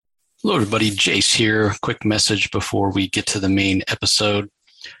Hello, everybody. Jace here. Quick message before we get to the main episode.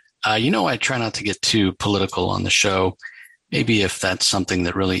 I try not to get too political on the show. Maybe if that's something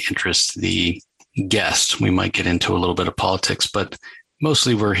that really interests the guest, we might get into a little bit of politics, but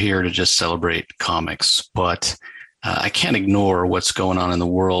mostly we're here to just celebrate comics. But I can't ignore what's going on in the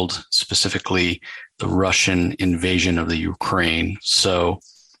world, specifically the Russian invasion of the Ukraine. So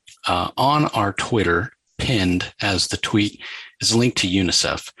on our Twitter, pinned as the tweet, is a link to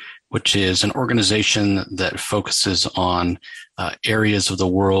UNICEF, which is an organization that focuses on areas of the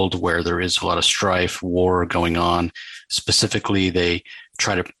world where there is a lot of strife, war going on. Specifically, they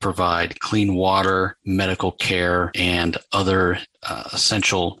try to provide clean water, medical care, and other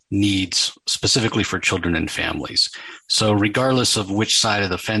essential needs specifically for children and families. So regardless of which side of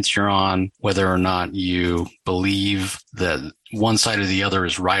the fence you're on, whether or not you believe that one side or the other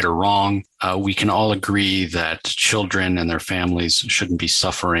is right or wrong, we can all agree that children and their families shouldn't be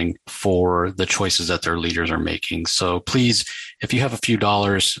suffering for the choices that their leaders are making. So please, if you have a few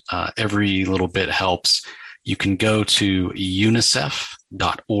dollars, every little bit helps. You can go to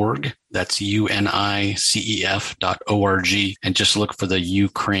unicef.org. That's unicef.org, and just look for the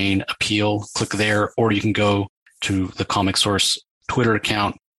Ukraine appeal. Click there, or you can go to the Comic Source Twitter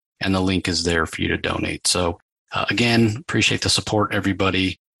account, and the link is there for you to donate. So again, appreciate the support,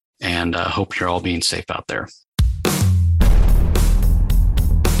 everybody, and hope you're all being safe out there.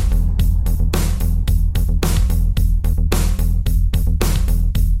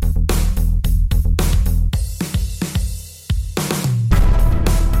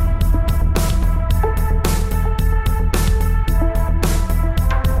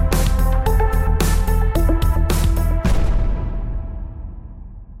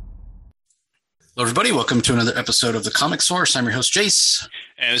 Hello, everybody. Welcome to another episode of the Comic Source. I'm your host, Jace.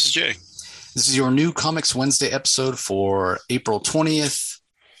 And this is Jay. This is your new Comics Wednesday episode for April 20th,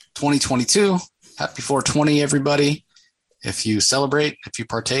 2022. Happy 420, everybody. If you celebrate, if you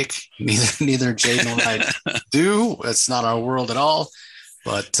partake, neither Jay nor I do. It's not our world at all,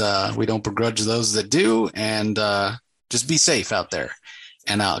 but we don't begrudge those that do. And just be safe out there.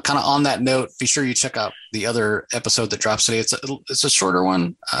 And kind of on that note, be sure you check out the other episode that drops today. It's a shorter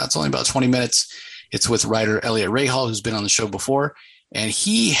one. It's only about 20 minutes. It's with writer Elliot Rahal, who's been on the show before. And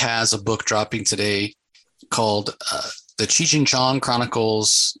he has a book dropping today called The Cheech and Chong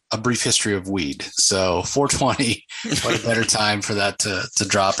Chronicles, A Brief History of Weed. So 420, what a better time for that to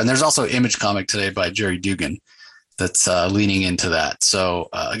drop. And there's also an Image comic today by Jerry Dugan that's leaning into that. So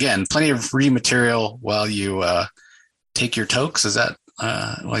again, plenty of free material while you take your tokes. Is that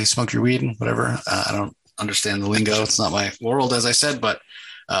while you smoke your weed and whatever? I don't understand the lingo. It's not my world, as I said, but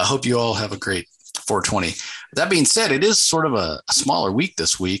hope you all have a great 420. That being said, it is sort of a smaller week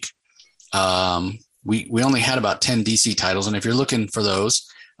this week. We only had about 10 DC titles, and if you're looking for those,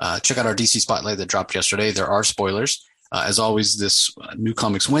 check out our DC Spotlight that dropped yesterday. There are spoilers. As always, this New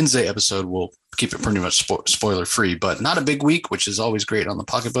Comics Wednesday episode will keep it pretty much spoiler free, but not a big week, which is always great on the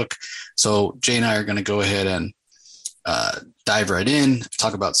pocketbook. So Jay and I are going to go ahead and dive right in,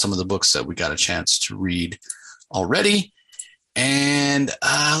 talk about some of the books that we got a chance to read already. And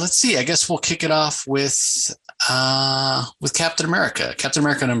let's see, I guess we'll kick it off with Captain America. Captain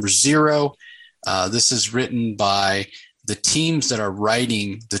America number 0. This is written by the teams that are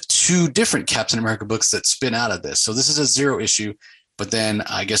writing the two different Captain America books that spin out of this. So this is a 0 issue, but then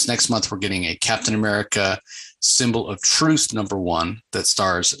I guess next month we're getting a Captain America Symbol of Truth number 1 that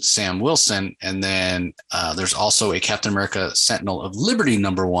stars Sam Wilson. And then there's also a Captain America Sentinel of Liberty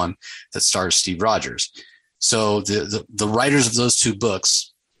number 1 that stars Steve Rogers. So the writers of those two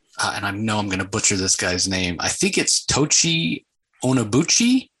books, and I know I'm going to butcher this guy's name. I think it's Tochi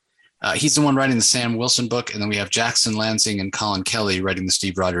Onobuchi. He's the one writing the Sam Wilson book. And then we have Jackson Lansing and Colin Kelly writing the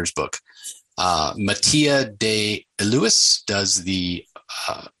Steve Rogers book. Mattia de Lewis does the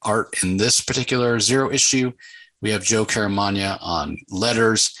art in this particular 0 issue. We have Joe Caramagna on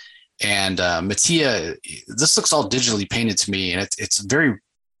letters. And Mattia, this looks all digitally painted to me. And it's very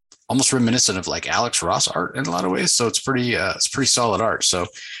almost reminiscent of like Alex Ross art in a lot of ways. So it's pretty solid art. So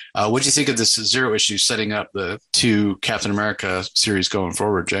what do you think of this 0 issue setting up the two Captain America series going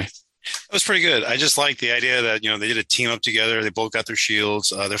forward, Jay? It was pretty good. I just like the idea that, they did a team up together. They both got their shields.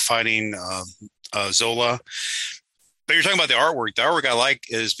 They're fighting Zola. But you're talking about the artwork. The artwork I like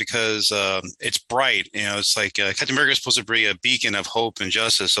is because it's bright. It's like Captain America is supposed to be a beacon of hope and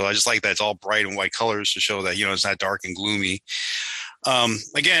justice. So I just like that it's all bright and white colors to show that, it's not dark and gloomy.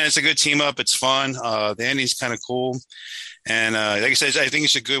 Again, it's a good team up. It's fun. The ending's kind of cool. And like I said, I think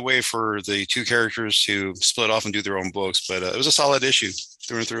it's a good way for the two characters to split off and do their own books. But it was a solid issue.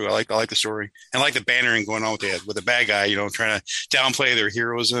 through and through. I like the story, and I like the bannering going on with the bad guy, trying to downplay their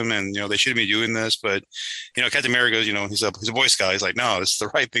heroism, and they shouldn't be doing this, but Captain America, he's a Boy Scout. He's like, no, this is the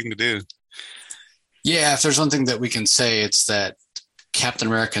right thing to do. Yeah, if there's one thing that we can say, it's that Captain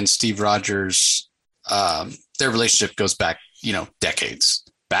America and Steve Rogers, their relationship goes back, decades,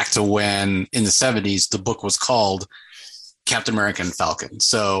 back to when in the 70s the book was called Captain America and Falcon.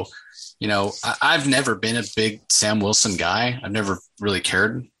 So, I've never been a big Sam Wilson guy. I've never really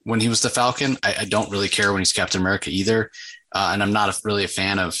cared when he was the Falcon. I don't really care when he's Captain America either. And I'm not really a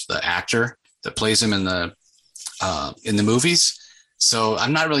fan of the actor that plays him in the movies. So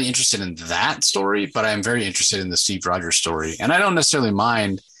I'm not really interested in that story, but I'm very interested in the Steve Rogers story. And I don't necessarily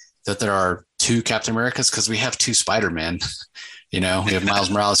mind that there are two Captain Americas because we have two Spider-Men. We have Miles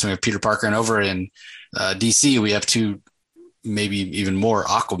Morales and we have Peter Parker. And over in DC, we have two, maybe even more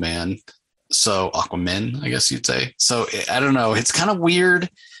Aquaman. So Aquaman, I guess you'd say. So I don't know. It's kind of weird.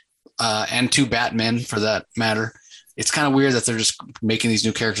 And two Batmen for that matter. It's kind of weird that they're just making these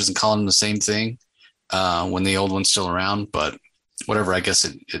new characters and calling them the same thing when the old one's still around. But whatever, I guess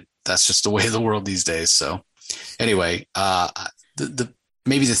that's just the way of the world these days. So anyway,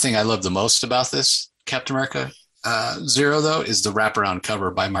 maybe the thing I love the most about this Captain America Zero, though, is the wraparound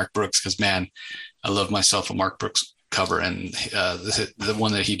cover by Mark Brooks. Because, man, I love myself a Mark Brooks cover. And the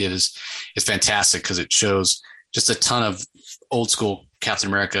one that he did is fantastic because it shows just a ton of old school Captain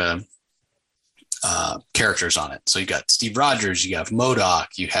America characters on it. So you got Steve Rogers, you have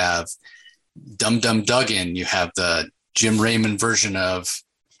MODOK, you have Dum Dum Dugan, you have the Jim Raymond version of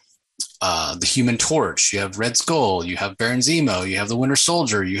the Human Torch, you have Red Skull, you have Baron Zemo, you have the Winter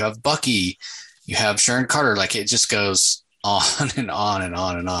Soldier, you have Bucky, you have Sharon Carter. Like it just goes on and on and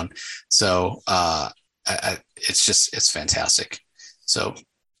on and on. So it's fantastic. So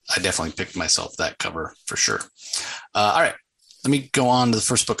I definitely picked myself that cover for sure. All right, let me go on to the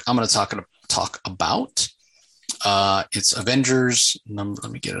first book I'm going to talk about. It's Avengers number.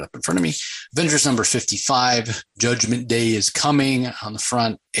 Let me get it up in front of me. Avengers number 55. Judgment Day is coming on the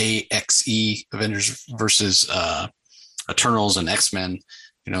front. AXE Avengers versus Eternals and X-Men.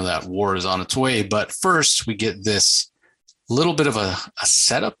 That war is on its way. But first, we get this little bit of a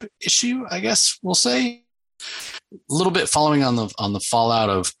setup issue, I guess we'll say. A little bit following on the fallout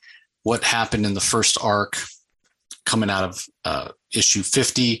of what happened in the first arc, coming out of issue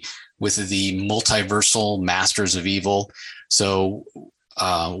 50. With the multiversal Masters of Evil. So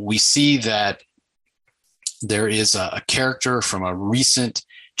we see that there is a character from a recent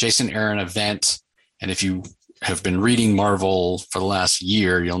Jason Aaron event. And if you have been reading Marvel for the last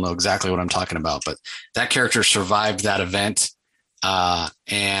year, you'll know exactly what I'm talking about. But that character survived that event.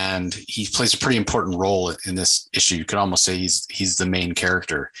 And he plays a pretty important role in this issue. You could almost say he's the main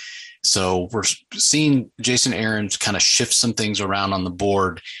character. So we're seeing Jason Aaron kind of shift some things around on the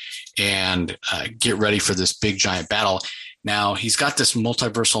board and get ready for this big giant battle. Now he's got this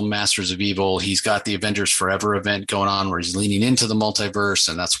multiversal Masters of Evil. He's got the Avengers Forever event going on where he's leaning into the multiverse.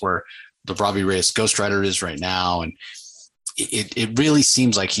 And that's where the Robbie Reyes Ghost Rider is right now. And it really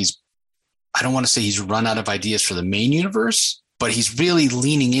seems like I don't want to say he's run out of ideas for the main universe, but he's really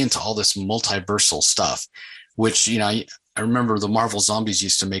leaning into all this multiversal stuff, which, I remember the Marvel Zombies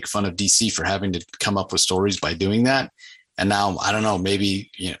used to make fun of DC for having to come up with stories by doing that. And now, I don't know,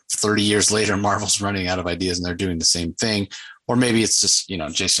 maybe 30 years later, Marvel's running out of ideas and they're doing the same thing. Or maybe it's just,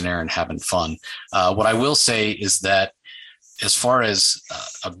 Jason Aaron having fun. What I will say is that as far as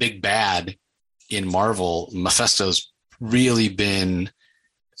a big bad in Marvel, Mephisto's really been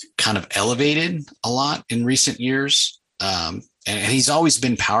kind of elevated a lot in recent years. And he's always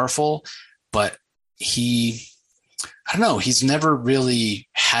been powerful, but he's never really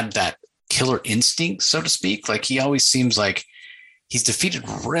had that killer instinct, so to speak. Like he always seems like he's defeated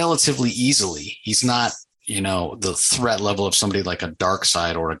relatively easily. He's not, the threat level of somebody like a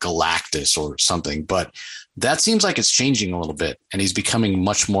Darkseid or a Galactus or something, but that seems like it's changing a little bit and he's becoming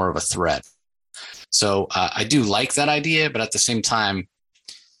much more of a threat. So I do like that idea, but at the same time,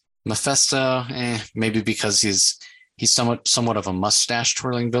 Mephisto, maybe because he's somewhat of a mustache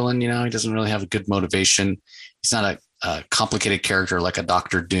twirling villain. He doesn't really have a good motivation. He's not a complicated character like a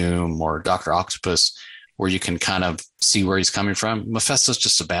Doctor Doom or Dr. Octopus where you can kind of see where he's coming from. Mephisto's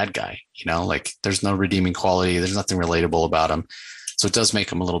just a bad guy, like there's no redeeming quality. There's nothing relatable about him. So it does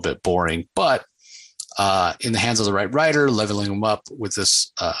make him a little bit boring, but in the hands of the right writer, leveling him up with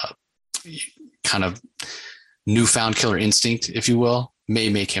this kind of newfound killer instinct, if you will, may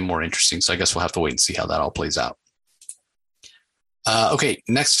make him more interesting. So I guess we'll have to wait and see how that all plays out. Okay,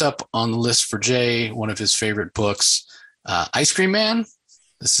 next up on the list for Jay, one of his favorite books, Ice Cream Man.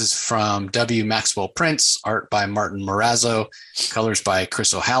 This is from W. Maxwell Prince, art by Martin Morazzo, colors by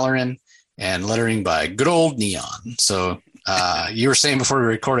Chris O'Halloran, and lettering by good old Neon. So you were saying before we were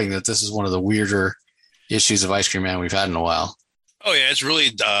recording that this is one of the weirder issues of Ice Cream Man we've had in a while. Oh yeah, it's really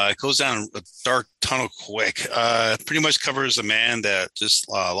it goes down a dark tunnel quick. Pretty much covers a man that just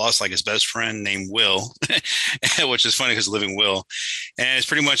lost like his best friend named Will, which is funny because living Will, and it's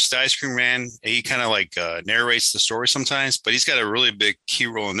pretty much the Ice Cream Man. He kind of like narrates the story sometimes, but he's got a really big key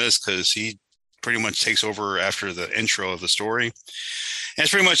role in this because he pretty much takes over after the intro of the story. And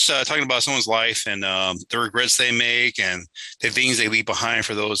it's pretty much talking about someone's life and the regrets they make and the things they leave behind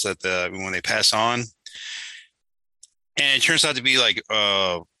for those that when they pass on. And it turns out to be like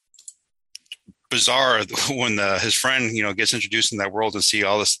bizarre when his friend, gets introduced in that world and see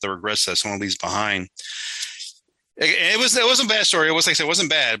all the regrets that someone leaves behind. It wasn't a bad story. It was like I said, it wasn't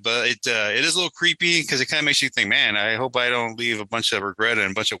bad, but it is a little creepy because it kind of makes you think, man, I hope I don't leave a bunch of regret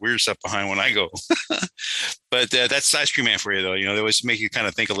and a bunch of weird stuff behind when I go. But that's Ice Cream Man for you, though. They always make you kind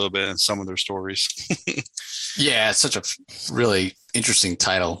of think a little bit in some of their stories. Yeah, it's such a really interesting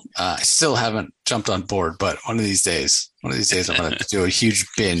title. I still haven't jumped on board, but one of these days I'm going to do a huge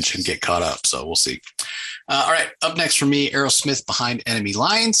binge and get caught up. So we'll see. All right. Up next for me, Aerosmith Behind Enemy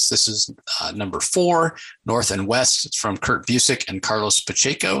Lines. This is number 4, North and West. It's from Kurt Busiek and Carlos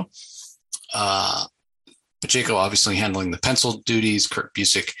Pacheco. Pacheco obviously handling the pencil duties, Kurt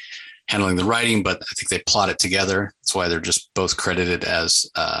Busiek handling the writing, but I think they plot it together. That's why they're just both credited as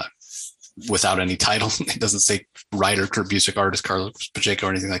without any title. It doesn't say writer Kurt Busiek, artist Carlos Pacheco, or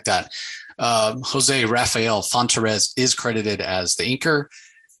anything like that. Jose Rafael Fonterez is credited as the inker,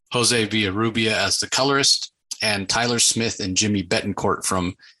 Jose Villarrubia as the colorist, and Tyler Smith and Jimmy Betancourt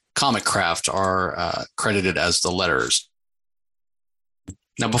from Comic Craft are credited as the letterers.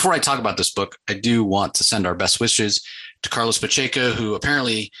 Now, before I talk about this book, I do want to send our best wishes to Carlos Pacheco, who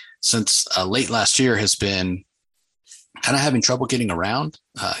apparently since late last year has been kind of having trouble getting around.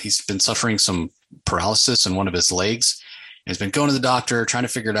 He's been suffering some paralysis in one of his legs. He's been going to the doctor, trying to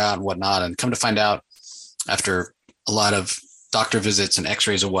figure it out and whatnot. And come to find out, after a lot of doctor visits and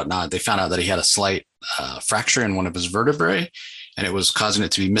x-rays and whatnot, they found out that he had a slight fracture in one of his vertebrae, and it was causing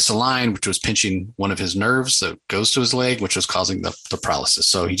it to be misaligned, which was pinching one of his nerves that goes to his leg, which was causing the paralysis.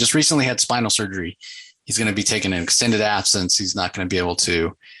 So he just recently had spinal surgery. He's going to be taking an extended absence. He's not going to be able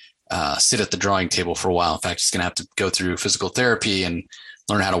to sit at the drawing table for a while. In fact, he's going to have to go through physical therapy and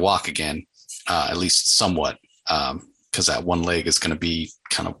learn how to walk again, at least somewhat, because that one leg is going to be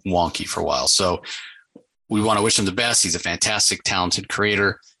kind of wonky for a while. So we want to wish him the best. He's a fantastic, talented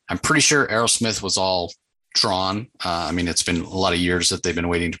creator. I'm pretty sure Aerosmith was all drawn. It's been a lot of years that they've been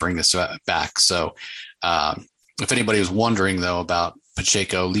waiting to bring this back. So if anybody was wondering, though, about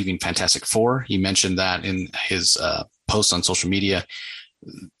Pacheco leaving Fantastic Four, he mentioned that in his post on social media,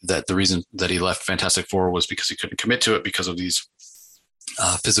 that the reason that he left Fantastic Four was because he couldn't commit to it because of these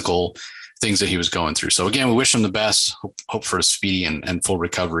physical things that he was going through. So again, we wish him the best, hope for a speedy and full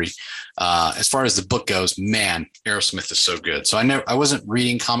recovery. As far as the book goes, man, Aerosmith is so good. So I wasn't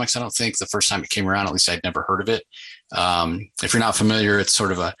reading comics, I don't think, the first time it came around. At least I'd never heard of it. If you're not familiar, it's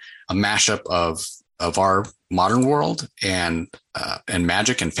sort of a mashup of our modern world and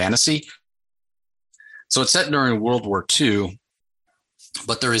magic and fantasy. So it's set during World War II,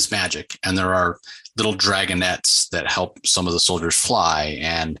 but there is magic, and there are little dragonettes that help some of the soldiers fly.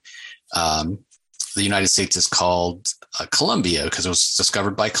 And the United States is called Columbia because it was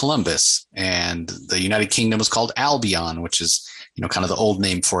discovered by Columbus, and the United Kingdom was called Albion, which is kind of the old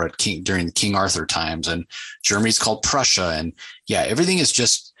name for it during the King Arthur times, and Germany's called Prussia. And yeah, everything is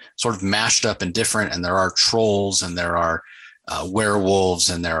just sort of mashed up and different, and there are trolls, and there are werewolves,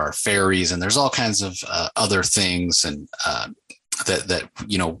 and there are fairies, and there's all kinds of other things, and that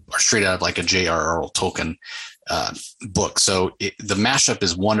are straight out of like a J.R.R. Tolkien book. So the mashup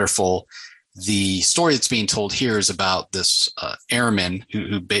is wonderful. The story that's being told here is about this airman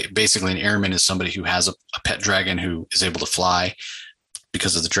who basically, an airman is somebody who has a pet dragon who is able to fly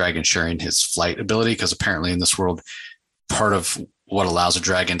because of the dragon sharing his flight ability. Because apparently in this world, part of what allows a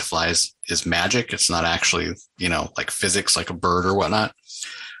dragon to fly is magic. It's not actually, like physics, like a bird or whatnot.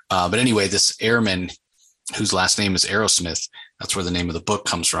 But anyway, this airman, whose last name is Aerosmith, that's where the name of the book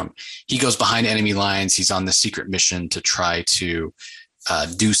comes from. He goes behind enemy lines. He's on this secret mission to try to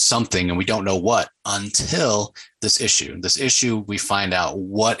do something, and we don't know what until this issue. This issue, we find out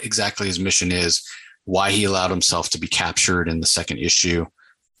what exactly his mission is, why he allowed himself to be captured in the second issue,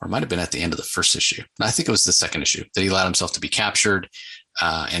 or it might have been at the end of the first issue. I think it was the second issue that he allowed himself to be captured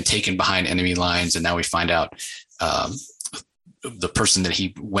and taken behind enemy lines. And now we find out the person that he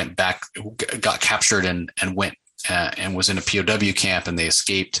got captured and went and was in a POW camp, and they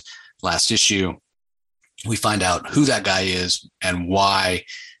escaped last issue. We find out who that guy is and why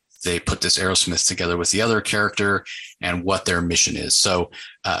they put this Arrowsmith together with the other character and what their mission is. So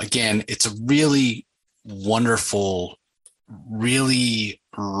again, it's a really wonderful, really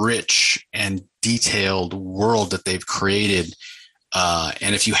rich and detailed world that they've created.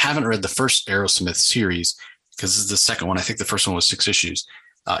 And if you haven't read the first Arrowsmith series, because this is the second one, I think the first one was 6 issues.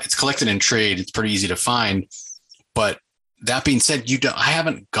 It's collected in trade. It's pretty easy to find. But that being said, I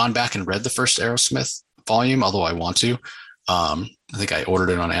haven't gone back and read the first Arrowsmith volume, although I want to. I think I ordered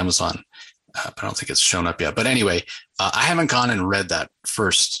it on Amazon, but I don't think it's shown up yet. But anyway, I haven't gone and read that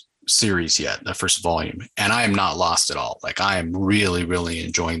first series yet, the first volume, and I am not lost at all. Like, I am really, really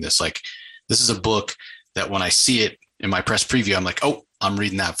enjoying this. Like, this is a book that when I see it in my press preview, I'm like, oh, I'm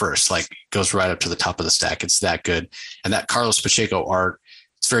reading that first. Like, it goes right up to the top of the stack. It's that good. And that Carlos Pacheco art,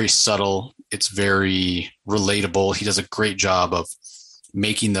 it's very subtle. It's very relatable. He does a great job of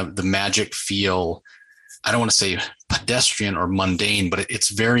making the magic feel, I don't want to say pedestrian or mundane, but it's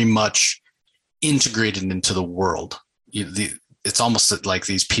very much integrated into the world. It's almost like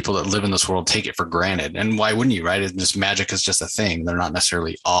these people that live in this world take it for granted. And why wouldn't you, right? It's just, magic is just a thing. They're not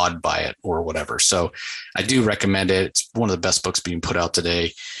necessarily awed by it or whatever. So I do recommend it. It's one of the best books being put out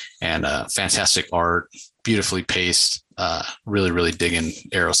today, and fantastic art, beautifully paced, really, really digging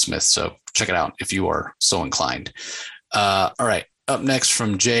Arrowsmith. So check it out if you are so inclined. All right. Up next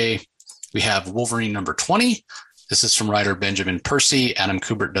from Jay, we have Wolverine number 20. This is from writer Benjamin Percy. Adam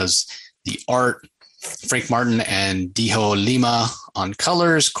Kubert does the art. Frank Martin and Dijo Lima on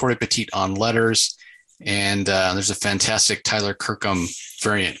colors. Corey Petit on letters. And there's a fantastic Tyler Kirkham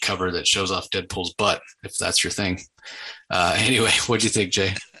variant cover that shows off Deadpool's butt, if that's your thing. Anyway, what'd you think,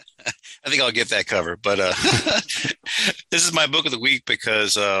 Jay? I think I'll get that cover. But this is my book of the week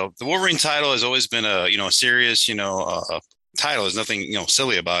because the Wolverine title has always been a serious, title. There's nothing,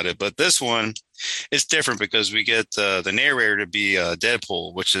 silly about it. But this one is different because we get the narrator to be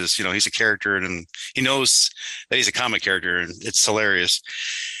Deadpool, which is, he's a character and he knows that he's a comic character, and it's hilarious.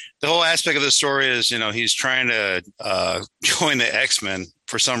 The whole aspect of the story is, he's trying to join the X-Men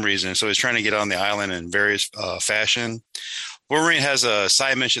for some reason. So he's trying to get on the island in various fashion. Wolverine has a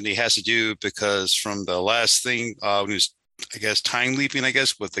side mission that he has to do because from the last thing, when he was, time leaping,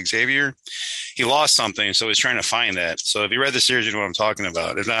 with Xavier, he lost something. So he's trying to find that. So if you read the series, you know what I'm talking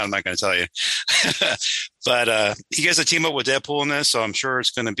about. If not, I'm not going to tell you. But he gets to team up with Deadpool in this. So I'm sure it's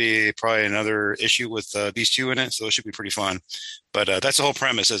going to be probably another issue with these two in it. So it should be pretty fun. But that's the whole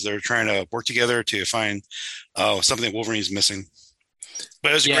premise, is they're trying to work together to find something that Wolverine's missing.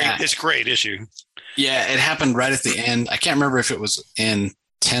 But it's a great issue. Yeah, it happened right at the end. I can't remember if it was in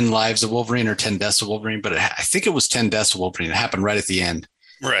 10 Lives of Wolverine or 10 Deaths of Wolverine, but I think it was 10 Deaths of Wolverine. It happened right at the end.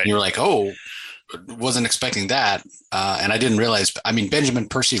 Right. And you were like, oh, wasn't expecting that. And I didn't realize, Benjamin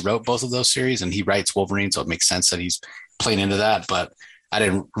Percy wrote both of those series and he writes Wolverine. So it makes sense that he's playing into that, but I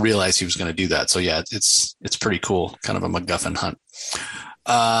didn't realize he was going to do that. So yeah, it's pretty cool. Kind of a MacGuffin hunt.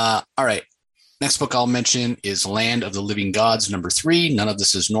 All right. Next book I'll mention is Land of the Living Gods, number 3. None of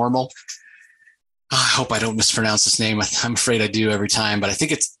this is normal. I hope I don't mispronounce this name. I'm afraid I do every time, but I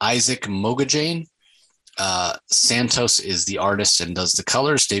think it's Isaac Mogajane. Santos is the artist and does the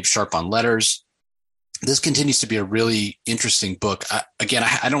colors. Dave Sharp on letters. This continues to be a really interesting book.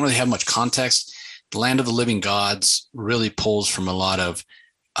 I don't really have much context. The Land of the Living Gods really pulls from a lot of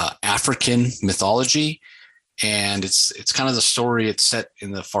African mythology, and it's kind of the story. It's set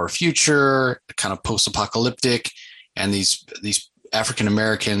in the far future, kind of post-apocalyptic, and these African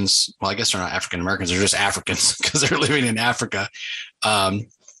Americans, well, I guess they're not African Americans, they're just Africans because they're living in Africa.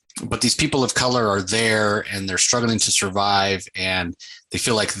 But these people of color are there and they're struggling to survive, and they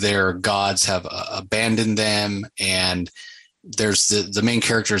feel like their gods have abandoned them. And there's the main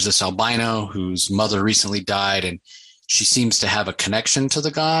character is this albino whose mother recently died, and she seems to have a connection to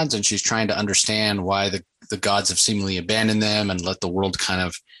the gods, and she's trying to understand why the gods have seemingly abandoned them and let the world kind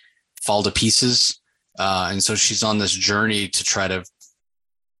of fall to pieces. And so she's on this journey to try to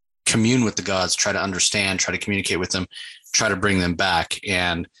commune with the gods, try to understand, try to communicate with them, try to bring them back.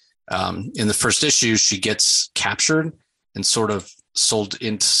 And in the first issue, she gets captured and sort of sold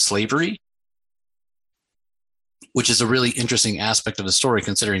into slavery, which is a really interesting aspect of the story,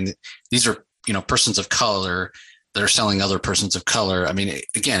 considering that these are, persons of color that are selling other persons of color. I mean,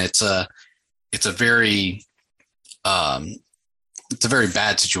 again, it's a very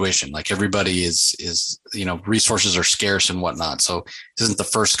bad situation. Like, everybody is, resources are scarce and whatnot. So this isn't the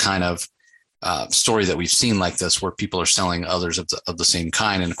first kind of story that we've seen like this, where people are selling others of the same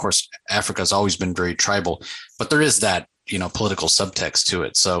kind. And of course, Africa has always been very tribal, but there is that, political subtext to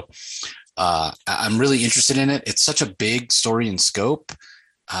it. So I'm really interested in it. It's such a big story in scope.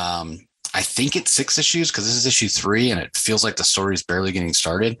 I think it's 6 issues because this is issue 3 and it feels like the story is barely getting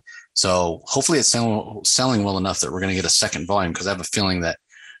started. So hopefully it's selling well enough that we're going to get a second volume, because I have a feeling that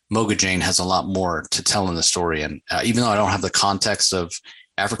Moga Jane has a lot more to tell in the story. And even though I don't have the context of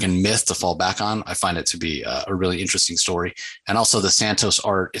African myth to fall back on, I find it to be a really interesting story. And also the Santos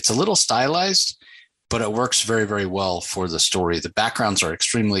art, it's a little stylized, but it works very, very well for the story. The backgrounds are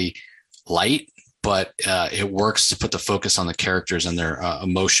extremely light, but it works to put the focus on the characters and their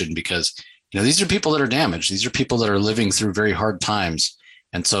emotion, because, these are people that are damaged. These are people that are living through very hard times.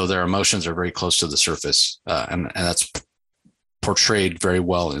 And so their emotions are very close to the surface. And that's portrayed very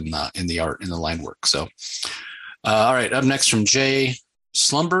well in the art, in the line work. So, all right, up next from Jay,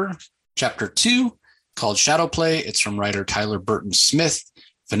 Slumber, chapter 2, called Shadow Play. It's from writer Tyler Burton Smith.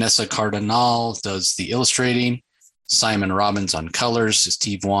 Vanessa Cardinal does the illustrating. Simon Robbins on colors.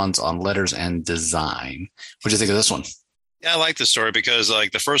 Steve Wands on letters and design. What do you think of this one? Yeah, I like this story because,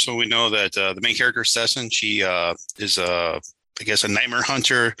 like, the first one, we know that the main character, Sesson, she is I guess, a nightmare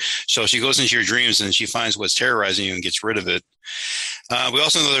hunter. So she goes into your dreams and she finds what's terrorizing you and gets rid of it. We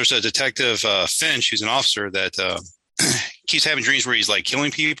also know there's a detective, Finch, who's an officer that keeps having dreams where he's like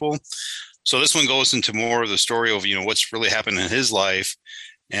killing people. So this one goes into more of the story of, what's really happened in his life.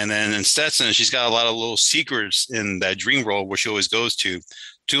 And then in Stetson, she's got a lot of little secrets in that dream world where she always goes to.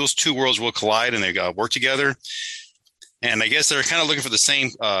 Those two worlds will collide and they work together. And I guess they're kind of looking for the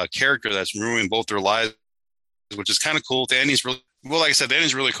same character that's ruining both their lives, which is kind of cool. The ending's really, well, like I said, the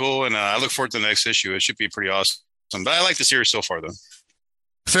ending's really cool. And I look forward to the next issue. It should be pretty awesome. But I like the series so far, though.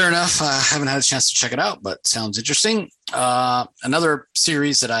 Fair enough. I haven't had a chance to check it out, but sounds interesting. Another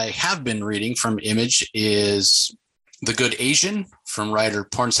series that I have been reading from Image is The Good Asian from writer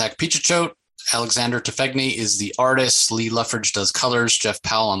Pornsak Pichachot. Alexander Tefegny is the artist. Lee Luffridge does colors. Jeff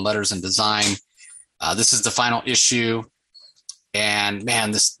Powell on letters and design. This is the final issue. And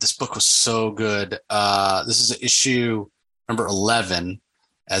man, this book was so good. This is issue number 11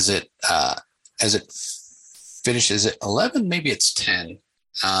 as it finishes. Is it 11? Maybe it's 10.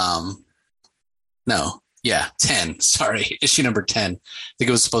 10. Sorry, issue number 10. I think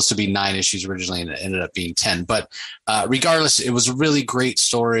it was supposed to be 9 issues originally, and it ended up being 10. But regardless, it was a really great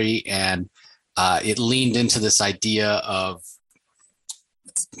story, and it leaned into this idea of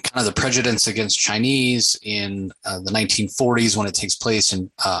kind of the prejudice against Chinese in the 1940s when it takes place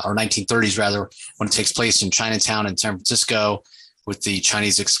in, or 1930s rather, when it takes place in Chinatown in San Francisco with the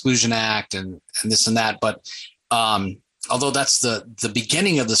Chinese Exclusion Act and this and that. But although that's the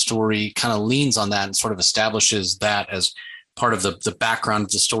beginning of the story, kind of leans on that and sort of establishes that as part of the background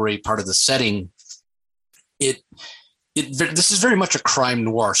of the story, part of the setting. This is very much a crime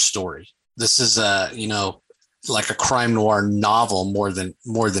noir story. This is like a crime noir novel more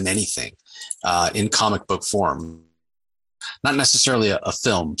than anything in comic book form, not necessarily a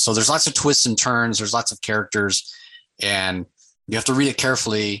film. So there's lots of twists and turns. There's lots of characters, and you have to read it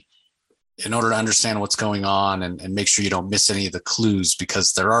carefully in order to understand what's going on and make sure you don't miss any of the clues,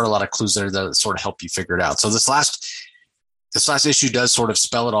 because there are a lot of clues there that sort of help you figure it out. So this last issue does sort of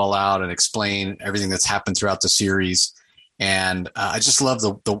spell it all out and explain everything that's happened throughout the series. And I just love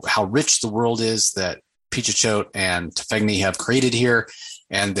how rich the world is that Pichachot and Tefegny have created here.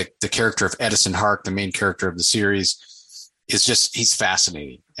 And the character of Edison Hark, the main character of the series, is just, he's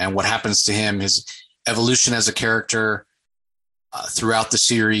fascinating. And what happens to him, his evolution as a character throughout the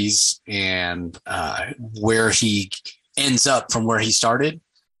series, and where he ends up from where he started,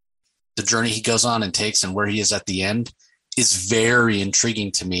 the journey he goes on and takes, and where he is at the end, is very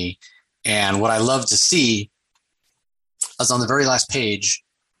intriguing to me. And what I love to see is on the very last page,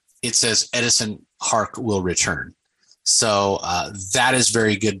 it says Edison Hark will return. So that is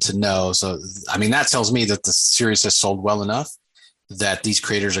very good to know. So, I mean, that tells me that the series has sold well enough that these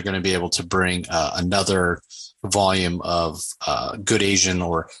creators are going to be able to bring another volume of Good Asian,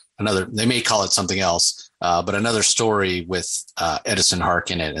 or another, they may call it something else, but another story with Edison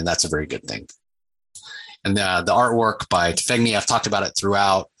Hark in it. And that's a very good thing. And the artwork by Tefegny, I've talked about it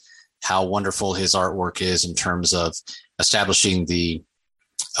throughout, how wonderful his artwork is in terms of establishing the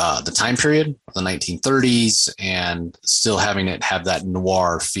time period of the 1930s and still having it have that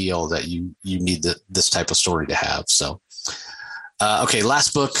noir feel that you need this type of story to have. So, okay,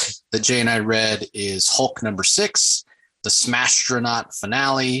 last book that Jay and I read is Hulk number 6, the Smashtronaut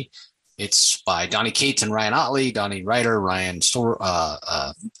finale. It's by Donny Cates and Ryan Ottley. Donny writer, Ryan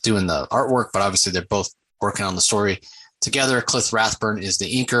doing the artwork, but obviously they're both working on the story together. Cliff Rathburn is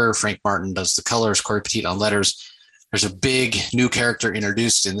the inker. Frank Martin does the colors. Corey Petit on letters. There's a big new character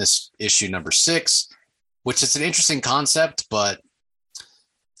introduced in this issue number 6, which is an interesting concept, but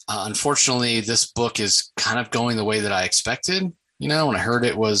Unfortunately, this book is kind of going the way that I expected. When I heard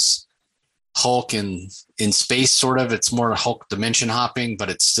it was Hulk in space, sort of, it's more Hulk dimension hopping, but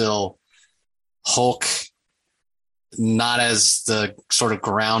it's still Hulk, not as the sort of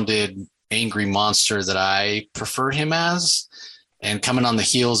grounded, angry monster that I prefer him as. And coming on the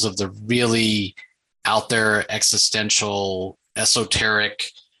heels of the really out there, existential, esoteric,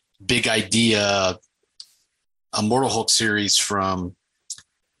 big idea, Immortal Hulk series from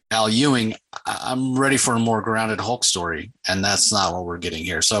Al Ewing, I'm ready for a more grounded Hulk story, and that's not what we're getting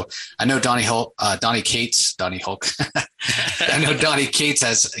here. So I know Donnie Hulk. I know Donnie Cates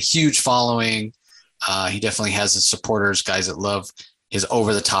has a huge following. He definitely has his supporters, guys that love his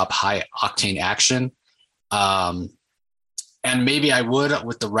over-the-top, high-octane action. And maybe I would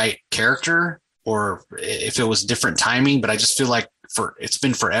with the right character, or if it was different timing. But I just feel like it's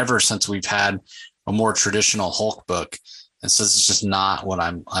been forever since we've had a more traditional Hulk book. And so this is just not what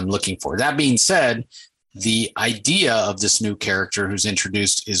I'm looking for. That being said, the idea of this new character who's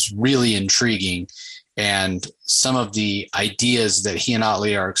introduced is really intriguing. And some of the ideas that he and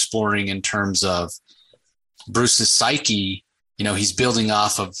Otley are exploring in terms of Bruce's psyche, he's building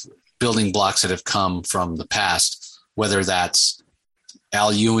off of building blocks that have come from the past, whether that's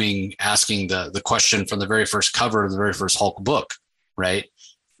Al Ewing asking the question from the very first cover of the very first Hulk book, right?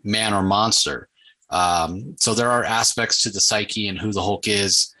 Man or monster. So there are aspects to the psyche and who the Hulk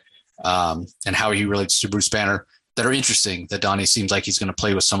is, and how he relates to Bruce Banner that are interesting, that Donnie seems like he's going to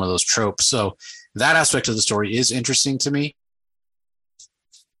play with some of those tropes. So that aspect of the story is interesting to me.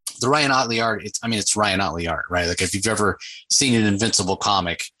 The Ryan Otley art, it's Ryan Otley art, right? Like if you've ever seen an Invincible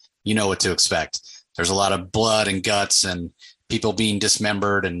comic, you know what to expect. There's a lot of blood and guts and people being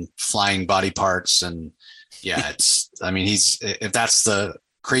dismembered and flying body parts. And yeah, if that's the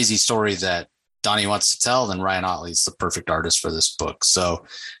crazy story that Donnie wants to tell, then Ryan Otley's the perfect artist for this book. So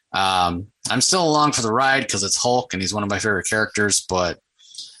I'm still along for the ride because it's Hulk and he's one of my favorite characters. But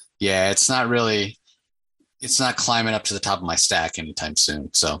yeah, it's not climbing up to the top of my stack anytime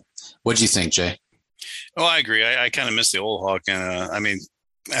soon. So what do you think, Jay? Oh, I agree. I kind of miss the old Hulk. And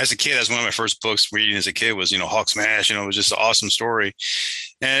as a kid, that's one of my first books reading as a kid was, Hulk Smash. It was just an awesome story.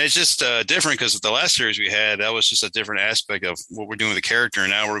 And it's just different because the last series we had, that was just a different aspect of what we're doing with the character.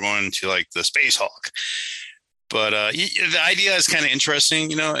 And now we're going to like the Space Hulk. But the idea is kind of interesting,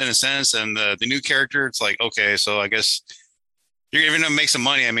 in a sense. And the new character, it's like, okay, so I guess you're going to make some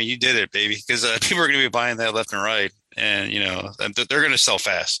money. You did it, baby, because people are going to be buying that left and right. And, they're going to sell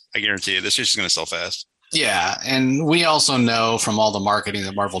fast. I guarantee you this is going to sell fast. Yeah. And we also know from all the marketing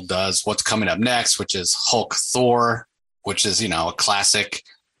that Marvel does what's coming up next, which is Hulk Thor, which is, a classic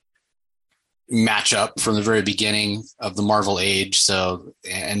matchup from the very beginning of the Marvel age. So,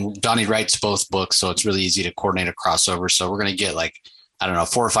 and Donnie writes both books, so it's really easy to coordinate a crossover. So we're going to get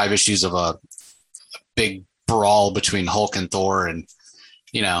 4 or 5 issues of a big brawl between Hulk and Thor. And,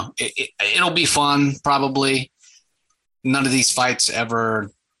 it'll be fun, probably. None of these fights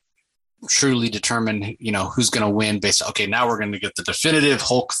ever truly determine, who's going to win based on, okay, now we're going to get the definitive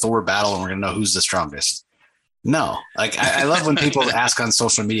Hulk Thor battle and we're going to know who's the strongest. No, I love when people ask on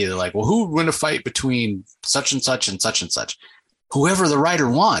social media, they're like, well, who would win a fight between such and such and such and such? Whoever the writer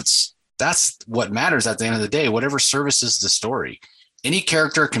wants. That's what matters at the end of the day, whatever services the story. Any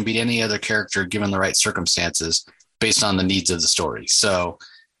character can beat any other character given the right circumstances based on the needs of the story. So,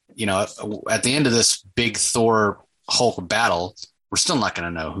 at the end of this big Thor Hulk battle, we're still not going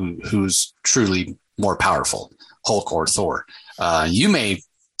to know who's truly more powerful, Hulk or Thor. You may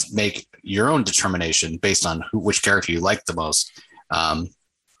make your own determination based on which character you like the most.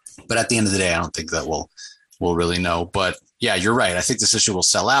 But at the end of the day, I don't think that we'll really know. But yeah, you're right. I think this issue will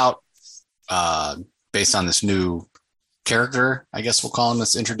sell out based on this new character, I guess we'll call him,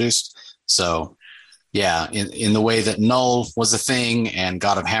 that's introduced. So yeah, in the way that Null was a thing and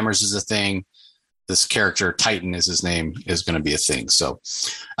God of Hammers is a thing, this character, Titan is his name, is going to be a thing. So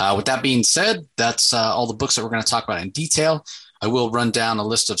with that being said, that's all the books that we're going to talk about in detail. I will run down a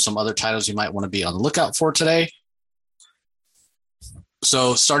list of some other titles you might want to be on the lookout for today.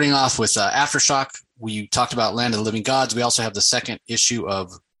 So starting off with Aftershock, we talked about Land of the Living Gods. We also have the second issue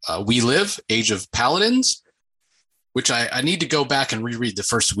of We Live, Age of Paladins, which I need to go back and reread the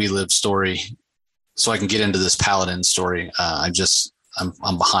first We Live story so I can get into this Paladin story.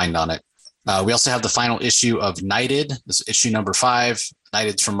 I'm behind on it. We also have the final issue of Knighted. This is issue number 5.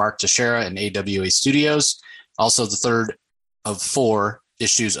 Knighted's from Mark Teixeira and AWA Studios. Also, the third of 4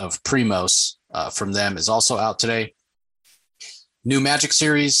 issues of Primos from them is also out today. New Magic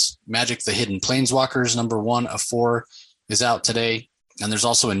series, Magic the Hidden Planeswalkers, number 1 of 4 is out today. And there's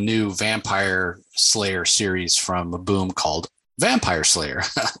also a new Vampire Slayer series from Boom called Vampire Slayer,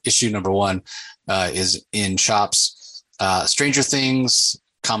 issue number 1, is in shops. Stranger Things,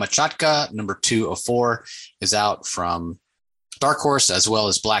 Kamachatka, number 2 of 4, is out from Dark Horse, as well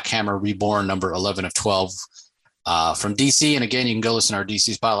as Black Hammer Reborn, number 11 of 12, from DC. And again, you can go listen to our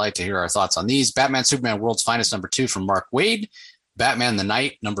DC Spotlight to hear our thoughts on these. Batman Superman World's Finest, number 2, from Mark Waid. Batman the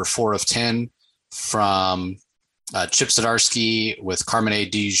Knight, number 4 of 10, from Chip Zdarsky, with Carmine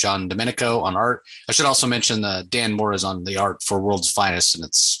Di Giandomenico on art. I should also mention Dan Moore is on the art for World's Finest, and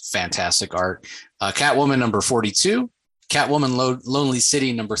it's fantastic art. Catwoman, number 42. Catwoman Lonely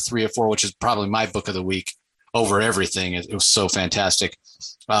City, number 3 of 4, which is probably my book of the week over everything. It was so fantastic.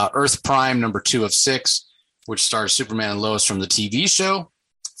 Earth Prime, number 2 of 6, which stars Superman and Lois from the TV show.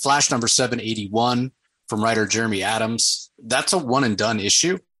 Flash, number 781, from writer Jeremy Adams. That's a one and done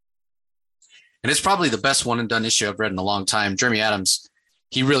issue. And it's probably the best one and done issue I've read in a long time. Jeremy Adams,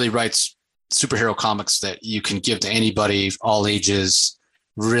 he really writes superhero comics that you can give to anybody, all ages,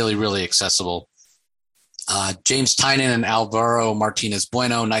 really, really accessible. James Tynion and Alvaro Martinez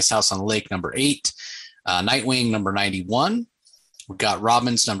Bueno, Nice House on the Lake, number 8. Nightwing, number 91. We've got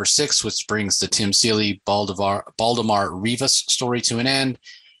Robins, number 6, which brings the Tim Seeley Baldemar Rivas story to an end.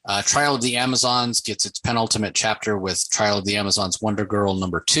 Trial of the Amazons gets its penultimate chapter with Trial of the Amazons Wonder Girl,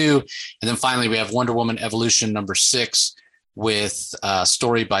 number 2. And then finally, we have Wonder Woman Evolution, number 6, with a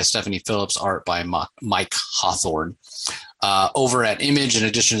story by Stephanie Phillips, art by Mike Hawthorne. Over at Image, in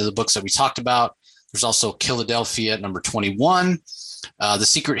addition to the books that we talked about, there's also Philadelphia, number 21. The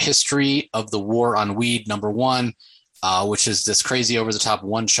Secret History of the War on Weed, number 1, which is this crazy over-the-top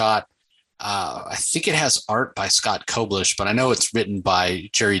one-shot. I think it has art by Scott Koblish, but I know it's written by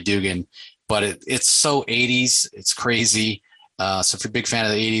Jerry Dugan. But it's so 80s. It's crazy. So if you're a big fan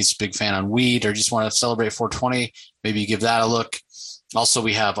of the 80s, big fan on weed, or just want to celebrate 420, maybe you give that a look. Also,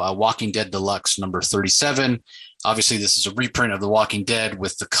 we have Walking Dead Deluxe, number 37. Obviously, this is a reprint of The Walking Dead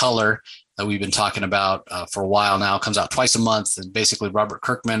with the color that we've been talking about for a while now. It comes out twice a month, and basically Robert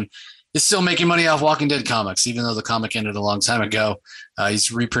Kirkman is still making money off Walking Dead comics, even though the comic ended a long time ago.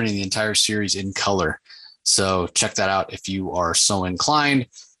 He's reprinting the entire series in color. So check that out if you are so inclined.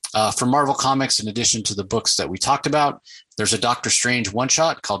 For Marvel Comics, in addition to the books that we talked about, there's a Doctor Strange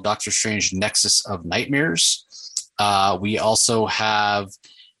one-shot called Doctor Strange Nexus of Nightmares. We also have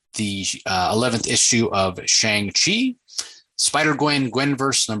the 11th issue of Shang-Chi. Spider-Gwen,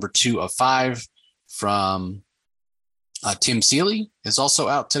 Gwenverse, number 2 of 5, from Tim Seeley, is also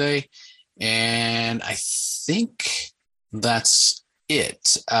out today. And I think that's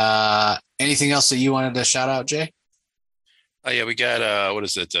it. Anything else that you wanted to shout out, Jay? Yeah, we got, what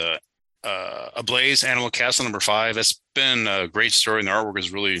is it? Ablaze, Animal Castle, number 5. That's been a great story, and the artwork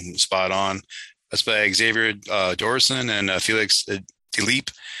is really spot on. That's by Xavier Dorison and Felix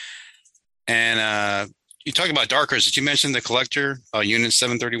Delip. And you talked about Dark Horse. Did you mention the Collector, Unit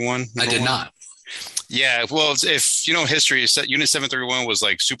 731? I did not. Yeah, well, if you know history, Unit 731 was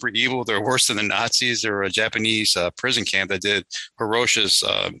like super evil. They're worse than the Nazis. They're a Japanese prison camp that did ferocious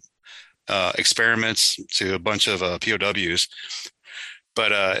experiments to a bunch of POWs.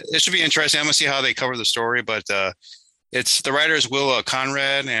 But it should be interesting. I'm going to see how they cover the story. But it's the writer is Will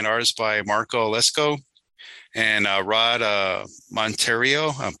Conrad and artist by Marco Lesko and Rod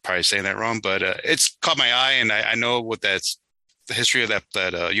Monterio. I'm probably saying that wrong, but it's caught my eye, and I know what that's the history of that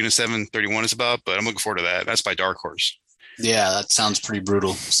Unit 731 is about. But I'm looking forward to that. That's by Dark Horse. Yeah, that sounds pretty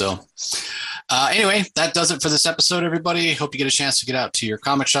brutal. So anyway, that does it for this episode, everybody. Hope you get a chance to get out to your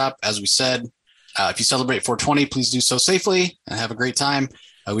comic shop. As we said, if you celebrate 420, please do so safely and have a great time.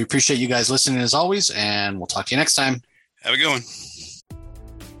 We appreciate you guys listening as always, and we'll talk to you next time. Have a good one.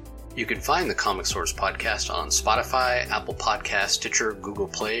 You can find the Comic Source podcast on Spotify, Apple Podcasts, Stitcher, Google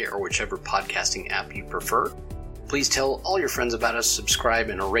Play, or whichever podcasting app you prefer. Please tell all your friends about us, subscribe,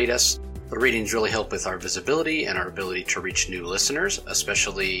 and rate us. The ratings really help with our visibility and our ability to reach new listeners,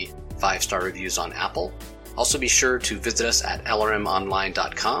 especially 5-star reviews on Apple. Also be sure to visit us at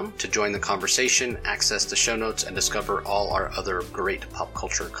lrmonline.com to join the conversation, access the show notes, and discover all our other great pop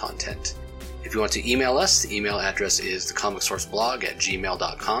culture content. If you want to email us, the email address is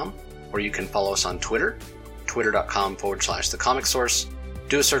thecomicsourceblog@gmail.com, or you can follow us on Twitter, twitter.com/thecomicsource.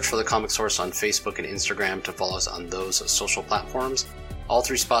 Do a search for The Comic Source on Facebook and Instagram to follow us on those social platforms. All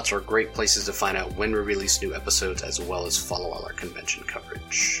 3 spots are great places to find out when we release new episodes, as well as follow all our convention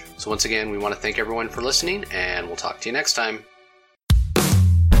coverage. So once again, we want to thank everyone for listening, and we'll talk to you next time.